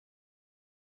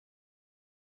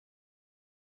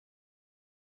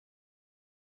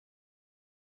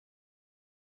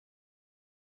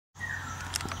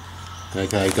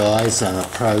Okay guys,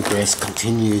 progress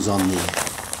continues on the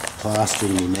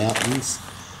plastering the mountains.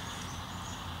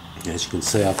 As you can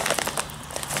see, I've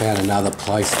found another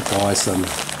place to buy some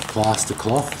plaster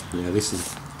cloth. Now this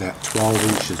is about 12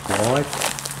 inches wide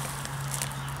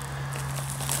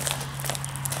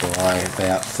by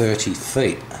about 30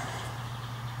 feet.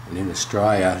 And in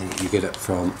Australia you get it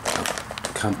from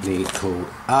a company called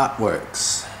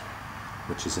Artworks,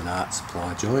 which is an art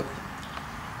supply joint.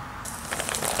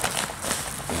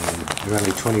 And they're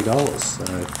only $20, so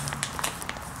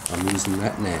I'm using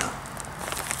that now.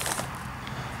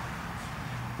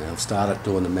 Now I've started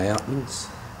doing the mountains.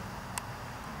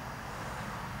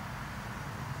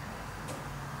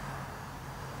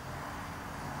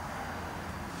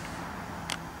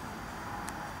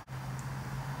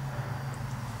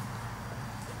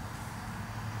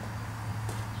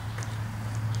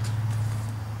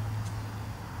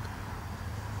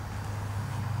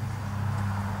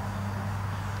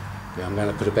 Now I'm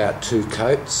going to put about 2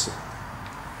 coats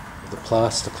of the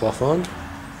plaster cloth on,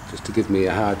 just to give me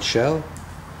a hard shell.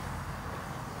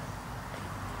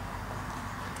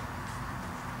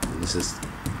 And this is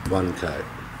 1 coat.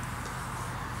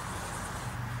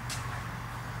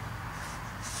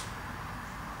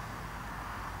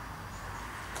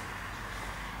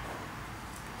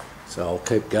 So I'll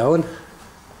keep going,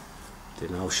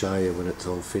 then I'll show you when it's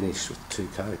all finished with 2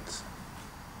 coats.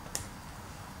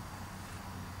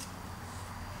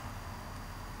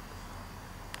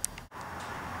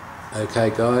 Okay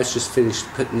guys, just finished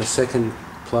putting the second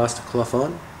plaster cloth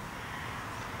on.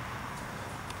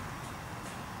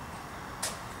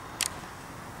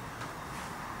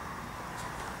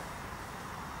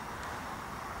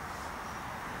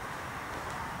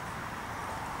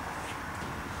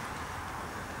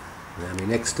 Now my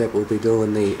next step will be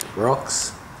doing the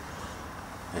rocks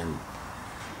and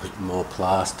putting more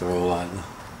plaster all over.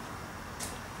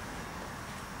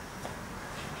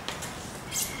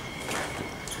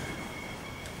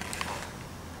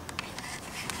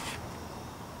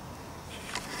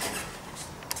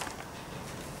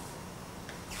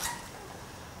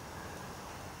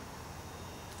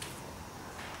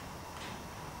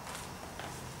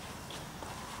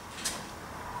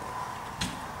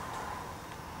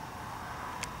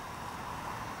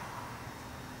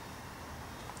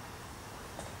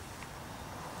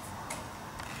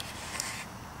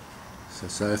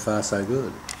 So far so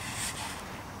good.